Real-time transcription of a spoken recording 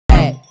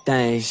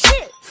things.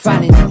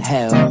 Fine as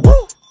hell,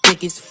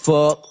 thick as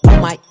fuck, oh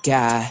my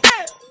god.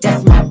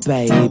 That's my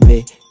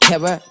baby,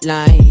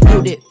 Caroline,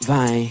 you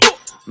divine.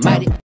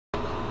 Mighty.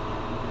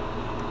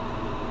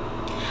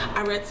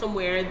 I read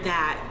somewhere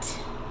that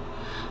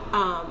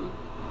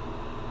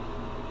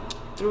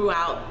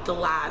throughout the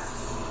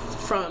last,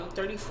 from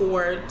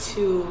 34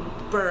 to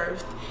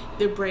birth,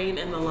 the brain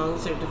and the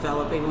lungs are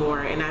developing more,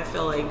 and I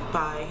feel like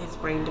by his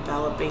brain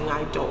developing,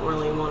 I don't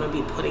really want to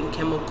be putting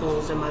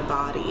chemicals in my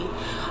body.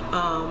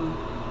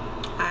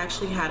 I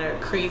actually had a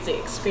crazy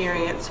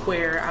experience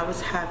where I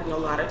was having a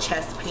lot of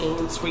chest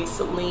pains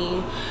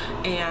recently,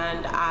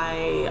 and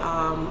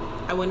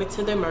I went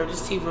into the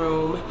emergency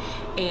room,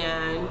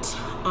 and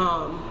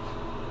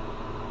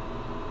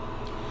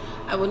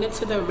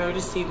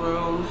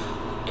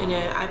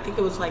I think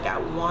it was like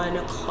at 1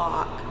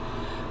 o'clock,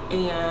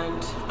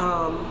 and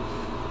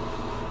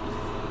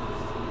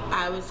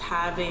I was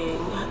having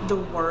the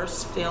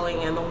worst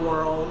feeling in the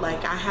world.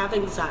 Like, I have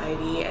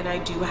anxiety and I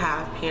do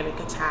have panic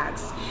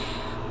attacks,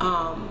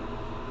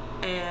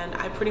 and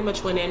I pretty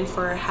much went in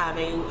for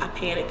having a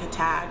panic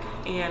attack,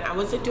 and I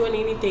wasn't doing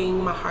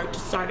anything. My heart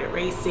just started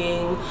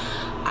racing.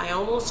 I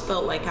almost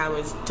felt like I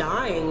was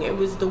dying. It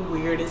was the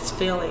weirdest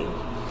feeling.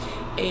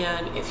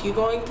 And if you're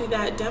going through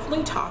that,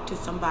 definitely talk to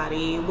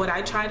somebody. What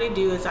I try to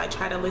do is I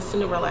try to listen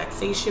to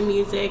relaxation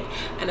music,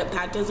 and if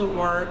that doesn't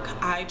work,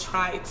 I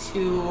try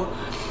to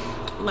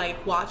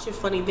like watch a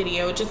funny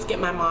video, just get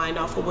my mind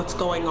off of what's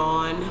going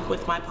on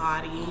with my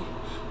body.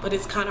 But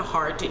it's kind of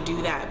hard to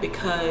do that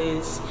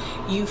because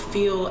you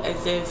feel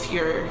as if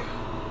your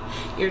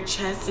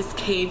chest is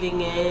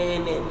caving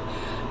in and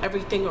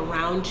everything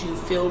around you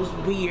feels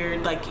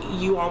weird. Like,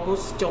 you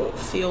almost don't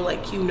feel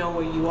like you know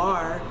where you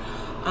are.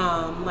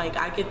 Like,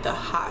 I get the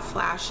hot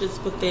flashes,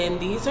 but then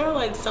these are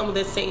like some of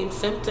the same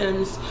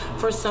symptoms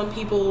for some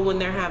people when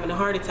they're having a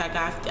heart attack.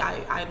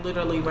 I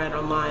literally read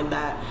online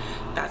that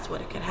that's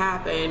what it could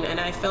happen, and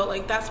I felt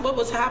like that's what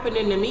was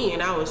happening to me,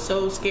 and I was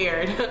so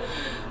scared.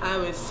 I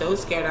was so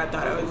scared. I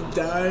thought I was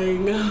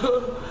dying.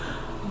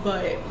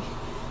 But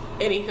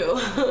anywho,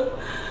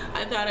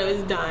 I thought I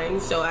was dying,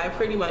 so I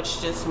pretty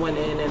much just went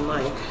in and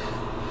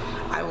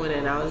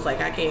I was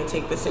like, I can't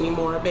take this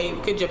anymore,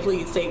 babe. Could you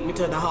please take me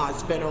to the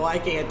hospital? I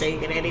can't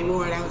take it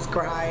anymore. And I was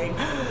crying.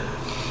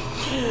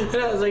 And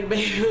I was like,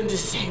 babe,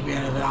 just take me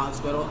to the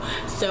hospital.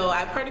 So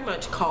I pretty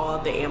much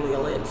called the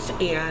ambulance,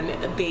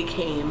 and they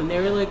came, and they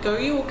were like, are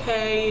you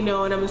okay? You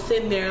know, and I'm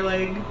sitting there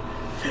like,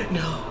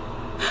 no,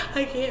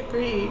 I can't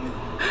breathe.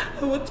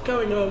 What's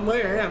going on?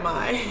 Where am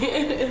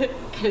I?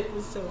 It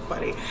was so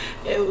funny.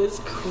 It was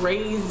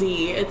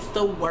crazy. It's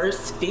the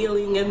worst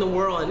feeling in the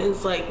world. And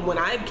it's like, when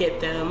I get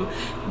them,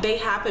 they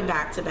happen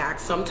back to back,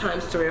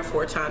 sometimes 3 or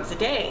 4 times a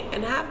day.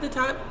 And half the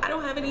time, I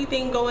don't have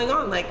anything going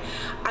on. Like,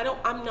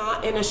 I'm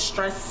not in a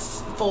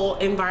stressful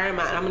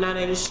environment. I'm not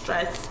in a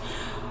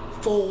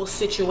stressful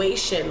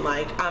situation.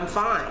 Like, I'm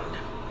fine,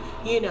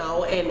 you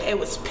know. And it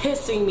was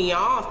pissing me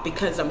off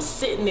because I'm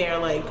sitting there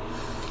like,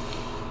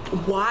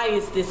 why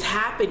is this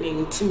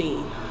happening to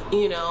me,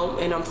 you know?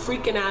 And I'm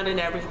freaking out and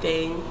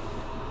everything.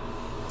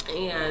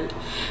 And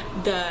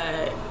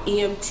the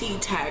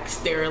EMT techs,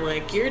 they're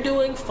like, you're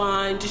doing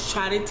fine, just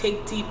try to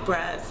take deep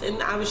breaths.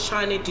 And I was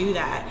trying to do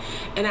that,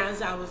 and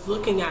as I was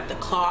looking at the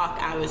clock,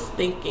 I was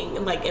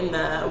thinking, like,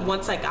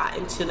 once I got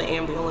into the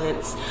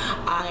ambulance,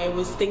 I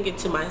was thinking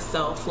to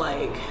myself,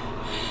 like,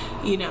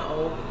 you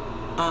know,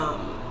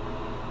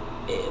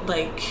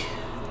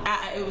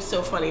 it was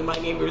so funny. My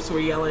neighbors were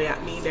yelling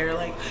at me. They're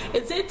like,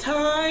 is it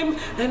time?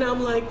 And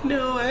I'm like,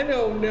 no, I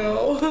don't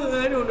know.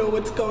 I don't know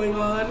what's going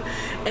on.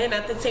 And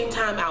at the same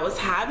time, I was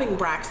having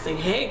Braxton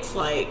Hicks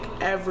like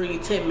every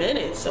 10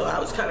 minutes. So I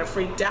was kind of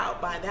freaked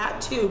out by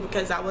that too,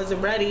 because I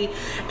wasn't ready.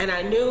 And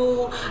I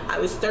knew I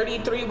was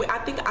 33. I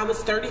think I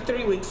was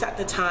 33 weeks at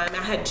the time.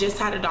 I had just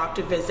had a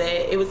doctor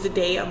visit. It was the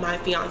day of my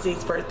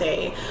fiance's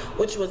birthday,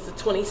 which was the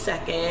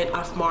 22nd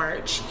of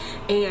March.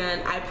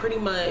 And I pretty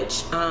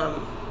much,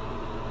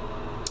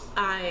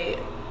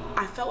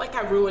 I felt like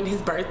I ruined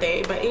his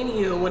birthday. But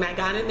anywho, when I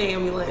got in the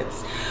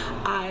ambulance,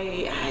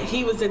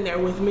 he was in there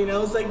with me, and I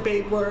was like,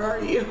 babe, where are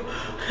you?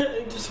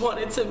 I just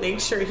wanted to make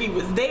sure he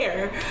was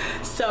there.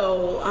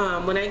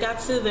 So when I got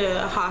to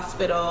the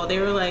hospital, they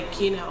were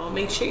like, you know,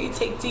 make sure you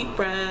take deep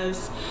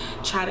breaths,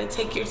 try to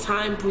take your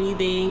time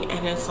breathing.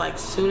 And it's like,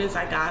 as soon as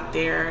I got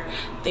there,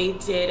 they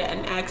did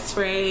an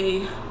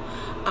x-ray.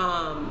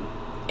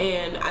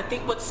 And I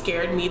think what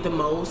scared me the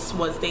most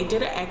was they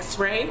did an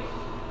x-ray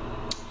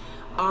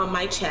on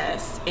my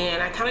chest,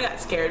 and I kind of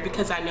got scared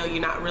because I know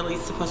you're not really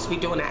supposed to be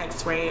doing an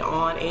x-ray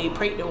on a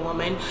pregnant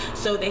woman.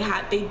 So they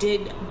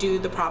did do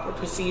the proper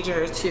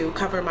procedure to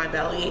cover my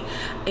belly,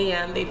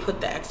 and they put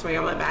the x-ray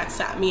on my back,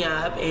 sat me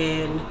up,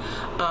 and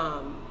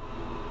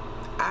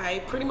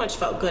I pretty much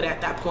felt good at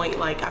that point.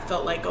 Like, I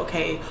felt like,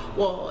 okay,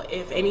 well,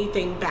 if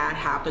anything bad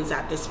happens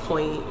at this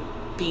point,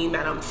 being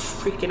that I'm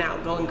freaking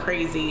out, going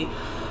crazy,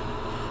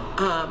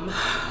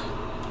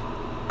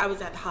 I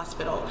was at the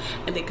hospital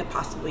and they could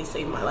possibly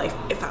save my life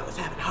if I was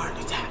having a heart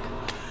attack.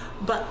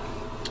 But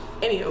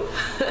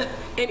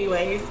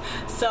anyways,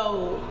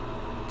 so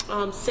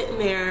sitting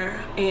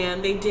there,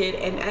 and they did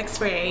an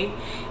x-ray,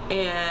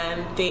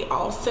 and they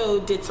also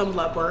did some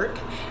blood work,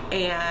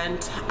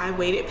 and I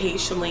waited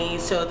patiently.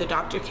 So the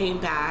doctor came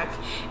back,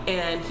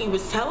 and he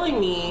was telling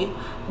me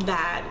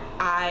that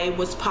I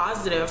was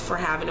positive for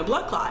having a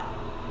blood clot.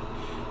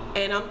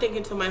 And I'm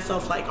thinking to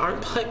myself, like,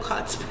 aren't blood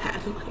clots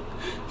bad? Like,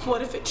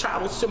 what if it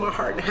travels to my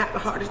heart and I have a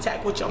heart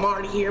attack, which I'm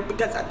already here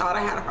because I thought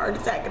I had a heart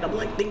attack. And I'm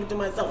like thinking to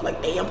myself,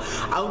 like, damn,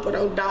 I hope I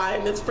don't die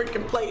in this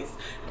freaking place.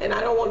 And I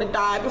don't want to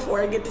die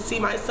before I get to see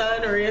my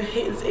son, or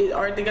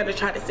are they gonna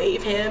try to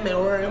save him,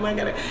 or am I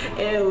gonna?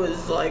 And it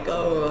was like,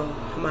 oh,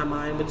 my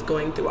mind was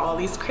going through all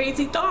these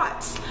crazy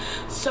thoughts.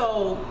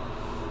 So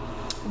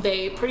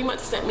they pretty much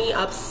sent me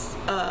up.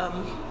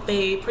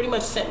 They pretty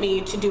much sent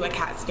me to do a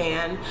CAT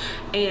scan,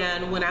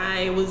 and when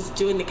I was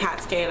doing the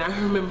CAT scan, I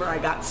remember I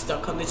got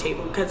stuck on the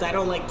table because I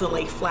don't like to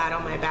lay flat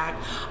on my back.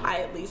 I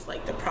at least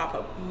like to prop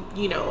up,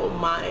 you know,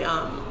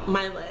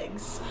 my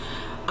legs.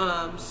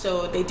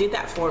 So they did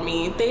that for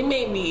me. They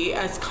made me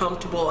as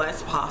comfortable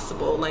as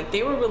possible. Like,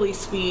 they were really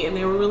sweet and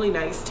they were really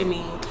nice to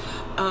me.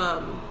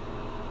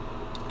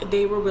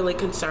 They were really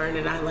concerned,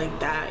 and I like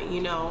that.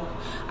 You know,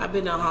 I've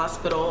been in a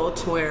hospital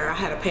to where I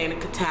had a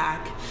panic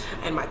attack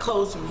and my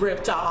clothes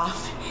ripped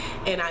off,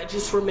 and I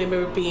just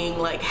remember being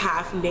like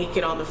half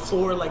naked on the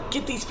floor, like,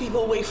 get these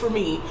people away from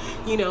me.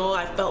 You know,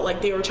 I felt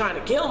like they were trying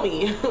to kill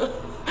me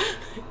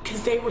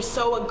because they were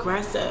so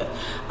aggressive.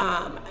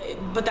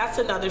 But that's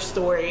another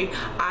story.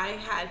 I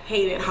had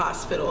hated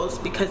hospitals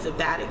because of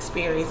that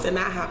experience, and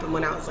that happened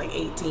when I was like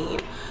 18.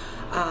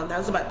 That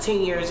was about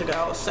 10 years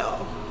ago.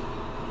 So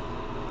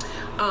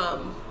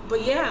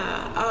but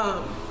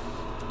yeah,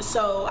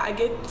 so I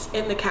get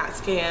in the CAT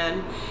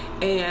scan,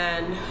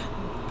 and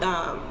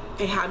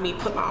they had me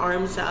put my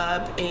arms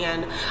up,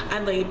 and I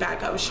laid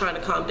back. I was trying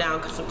to calm down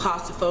because I'm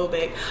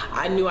claustrophobic.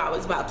 I knew I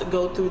was about to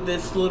go through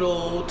this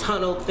little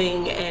tunnel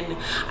thing, and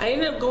I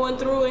ended up going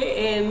through it,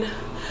 and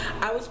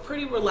I was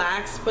pretty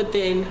relaxed. But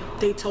then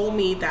they told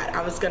me that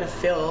I was gonna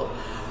feel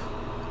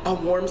a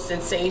warm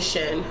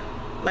sensation,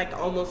 like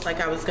almost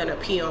like I was gonna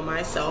pee on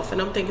myself. And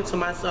I'm thinking to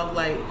myself,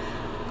 like,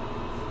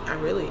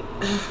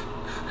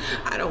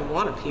 I don't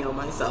want to pee on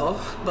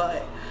myself,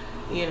 but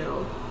you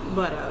know,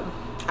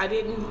 I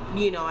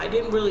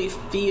didn't really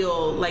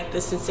feel like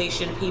the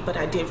sensation of pee, but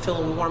I did feel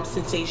a warm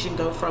sensation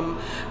go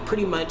from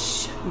pretty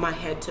much my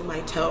head to my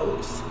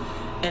toes,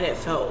 and it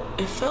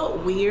felt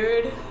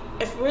weird.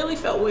 It really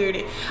felt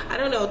weird. I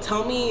don't know.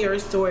 Tell me your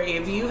story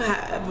if you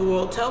have.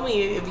 Well, tell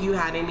me if you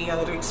had any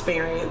other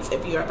experience,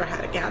 if you ever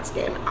had a CAT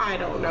scan. I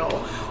don't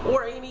know,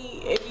 or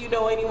if you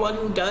know anyone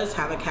who does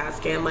have a CAT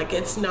scan. Like,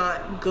 it's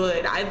not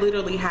good. I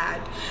literally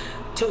had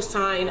to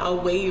sign a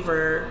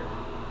waiver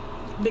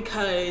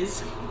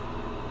because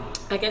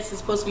I guess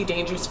it's supposed to be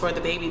dangerous for the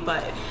baby,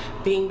 but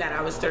being that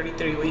I was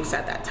 33 weeks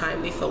at that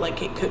time, they feel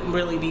like it couldn't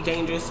really be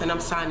dangerous, and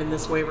I'm signing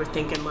this waiver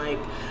thinking, like,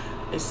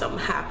 if something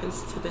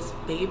happens to this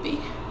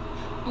baby,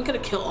 I'm gonna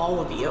kill all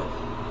of you.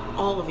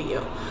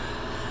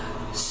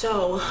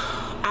 So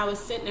I was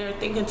sitting there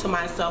thinking to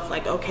myself,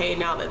 like, okay,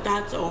 now that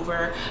that's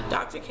over,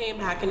 doctor came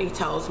back and he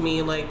tells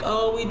me, like,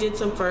 oh, we did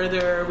some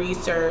further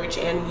research,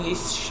 and we've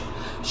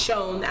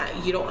shown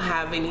that you don't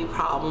have any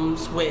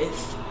problems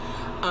with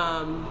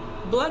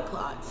blood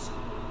clots.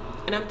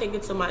 And I'm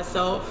thinking to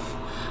myself,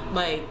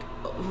 like,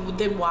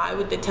 then why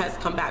would the test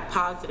come back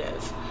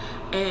positive?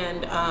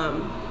 And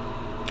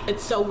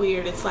it's so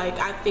weird. It's like,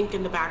 I think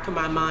in the back of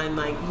my mind,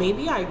 like,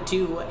 maybe I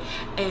do.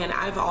 And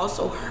I've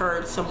also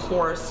heard some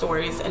horror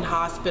stories in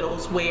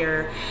hospitals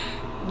where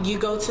you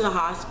go to the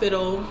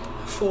hospital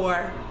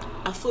for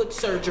a foot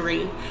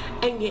surgery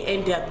and you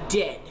end up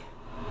dead.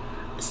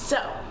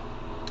 So,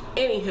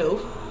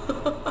 anywho,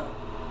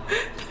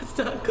 that's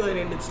not good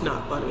and it's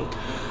not funny.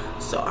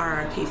 So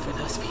RIP for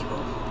those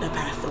people that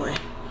passed away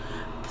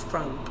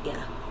from,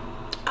 yeah.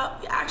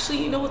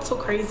 Actually, you know what's so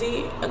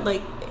crazy?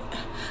 Like,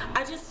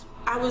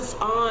 I was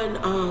on,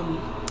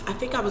 I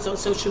think I was on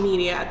social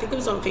media. I think it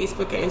was on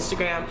Facebook and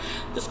Instagram.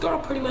 This girl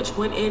pretty much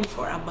went in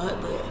for a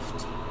butt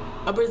lift,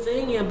 a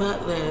Brazilian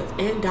butt lift,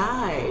 and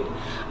died.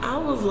 I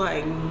was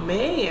like,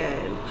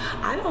 man,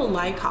 I don't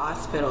like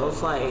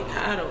hospitals. Like,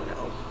 I don't know.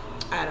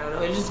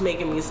 It's just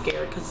making me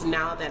scared because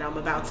now that I'm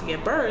about to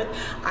give birth,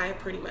 I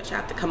pretty much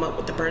have to come up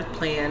with the birth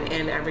plan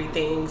and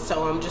everything.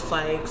 So I'm just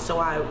like, so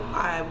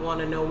I want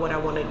to know what I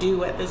want to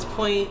do at this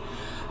point,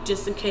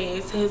 just in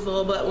case his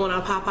little butt want to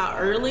pop out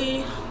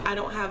early. I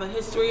don't have a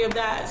history of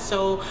that,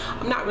 so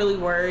I'm not really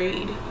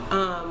worried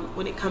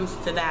when it comes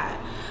to that.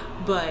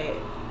 But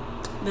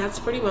that's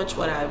pretty much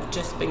what I've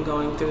just been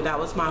going through. That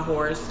was my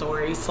horror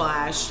story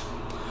slash,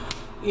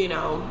 you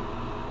know,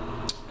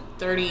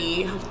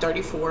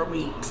 34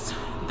 weeks.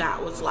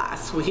 That was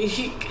last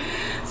week.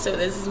 So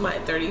this is my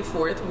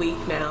 34th week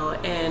now,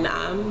 and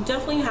I'm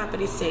definitely happy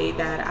to say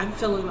that I'm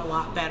feeling a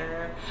lot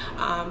better.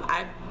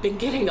 I've been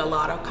getting a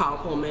lot of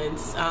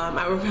compliments.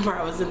 I remember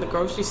I was in the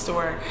grocery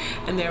store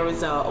and there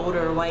was an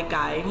older white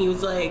guy, and he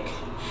was like,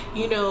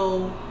 you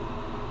know,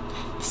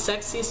 the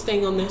sexiest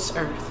thing on this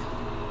earth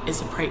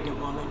is a pregnant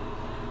woman.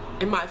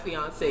 And my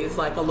fiance is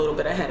like a little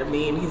bit ahead of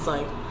me, and he's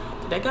like,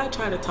 did that guy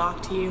try to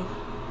talk to you?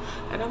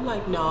 And I'm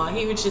like, no,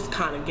 he was just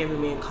kind of giving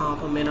me a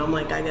compliment. I'm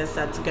like, I guess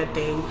that's a good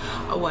thing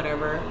or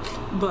whatever.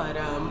 But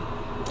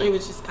it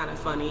was just kind of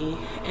funny.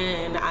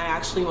 And I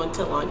actually went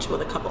to lunch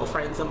with a couple of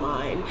friends of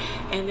mine,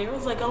 and they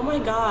was like, oh my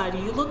god,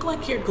 you look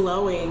like you're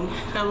glowing.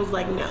 And I was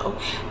like, no,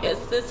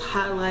 it's this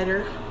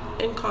highlighter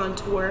and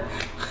contour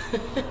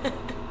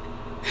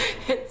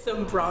and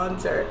some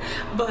bronzer.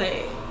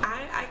 But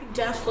I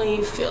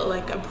definitely feel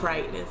like a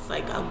brightness,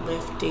 like a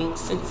lifting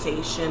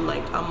sensation.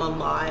 Like I'm a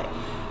lot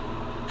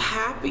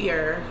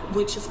happier,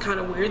 which is kind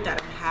of weird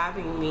that I'm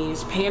having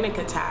these panic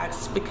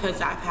attacks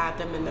because I've had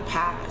them in the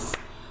past.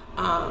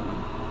 I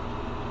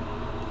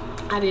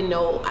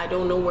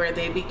don't know where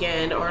they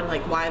begin or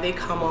like why they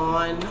come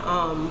on.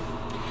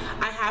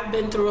 I have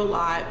been through a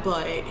lot,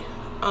 but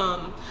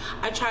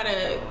I try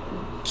to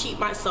keep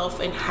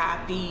myself in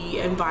happy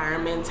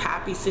environments,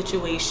 happy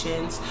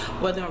situations,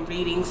 whether I'm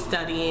reading,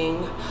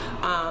 studying.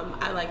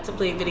 I like to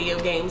play video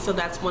games, so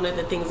that's one of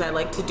the things I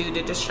like to do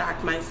to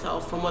distract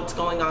myself from what's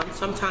going on.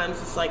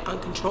 Sometimes it's like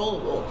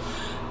uncontrollable.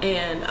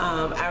 And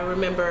I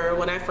remember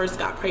when I first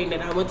got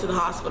pregnant, I went to the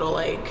hospital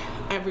like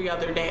every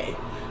other day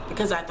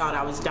because I thought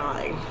I was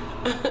dying.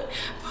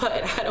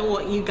 But I don't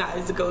want you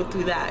guys to go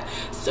through that.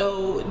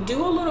 So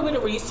do a little bit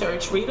of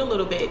research, read a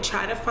little bit,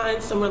 try to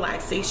find some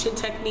relaxation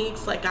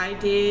techniques like I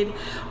did.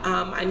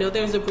 I know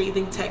there's a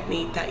breathing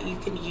technique that you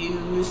can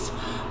use.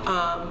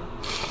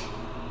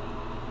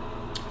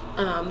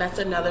 That's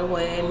another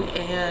one.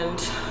 And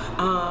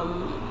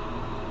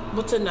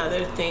what's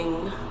another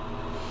thing?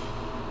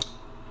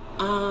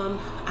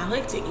 I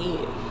like to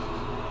eat.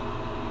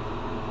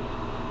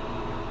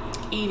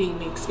 Eating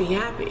makes me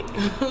happy.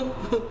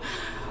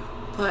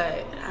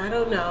 But I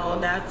don't know,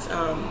 that's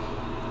I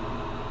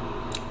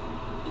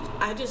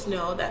just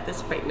know that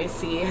this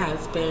pregnancy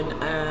has been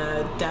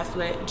a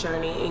definite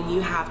journey, and you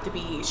have to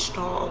be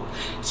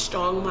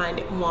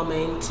strong-minded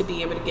woman to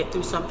be able to get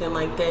through something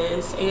like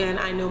this. And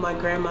I know my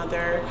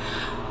grandmother,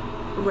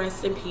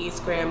 rest in peace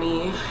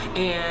Grammy,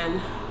 and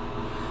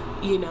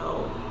you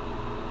know,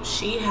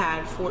 she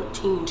had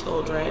 14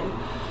 children,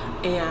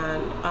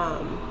 and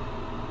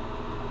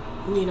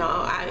you know,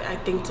 I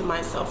think to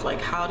myself,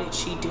 like, how did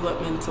she do it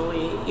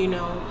mentally, you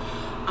know?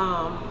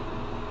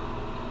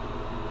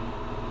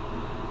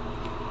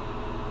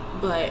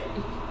 But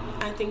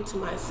I think to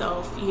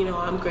myself, you know,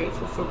 I'm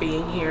grateful for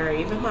being here.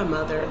 Even my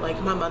mother,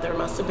 like, my mother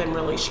must have been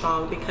really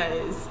strong,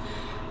 because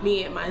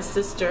me and my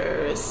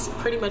sisters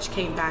pretty much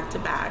came back to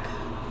back,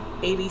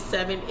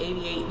 87,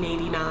 88, and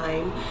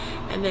 89.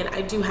 And then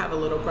I do have a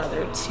little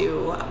brother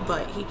too,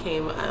 but he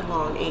came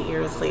along 8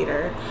 years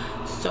later.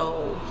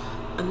 So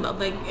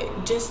like,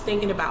 just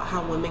thinking about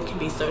how women can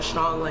be so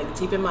strong, like,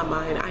 deep in my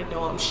mind, I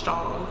know I'm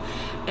strong,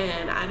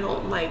 and I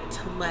don't like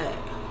to let,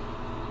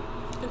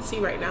 and see,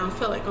 right now I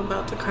feel like I'm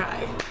about to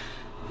cry,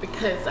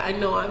 because I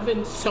know I've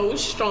been so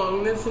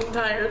strong this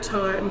entire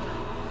time.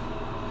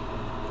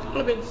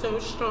 I've been so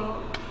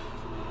strong,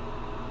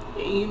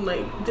 and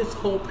like, this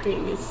whole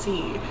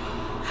pregnancy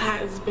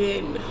has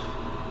been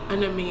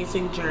an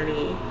amazing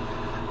journey,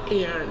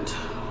 and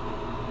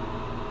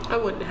I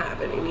wouldn't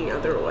have it any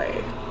other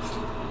way.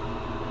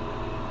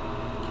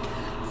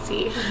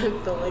 See, I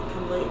feel like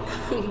I'm like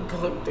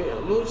going through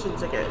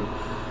emotions again.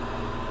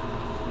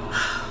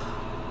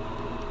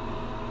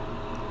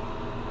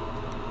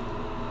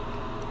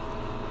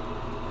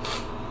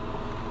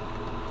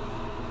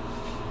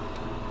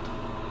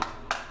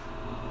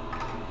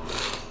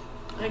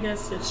 I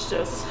guess it's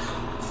just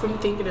from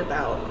thinking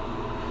about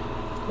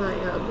my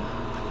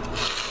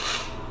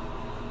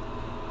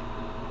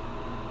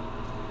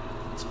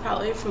it's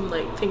probably from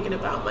like thinking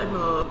about my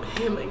mom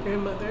and my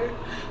grandmother,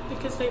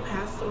 because they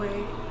passed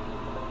away.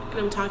 And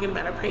I'm talking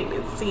about a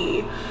pregnancy.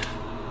 And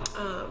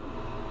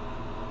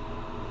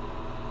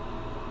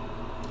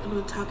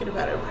I'm talking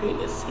about a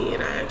pregnancy,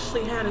 and I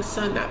actually had a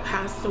son that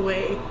passed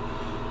away.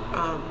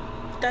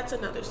 That's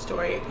another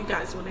story. If you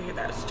guys want to hear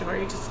that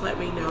story, just let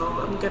me know.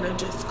 I'm gonna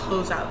just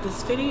close out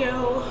this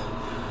video.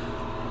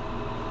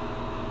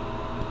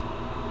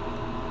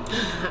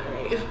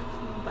 Alright,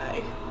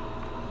 bye.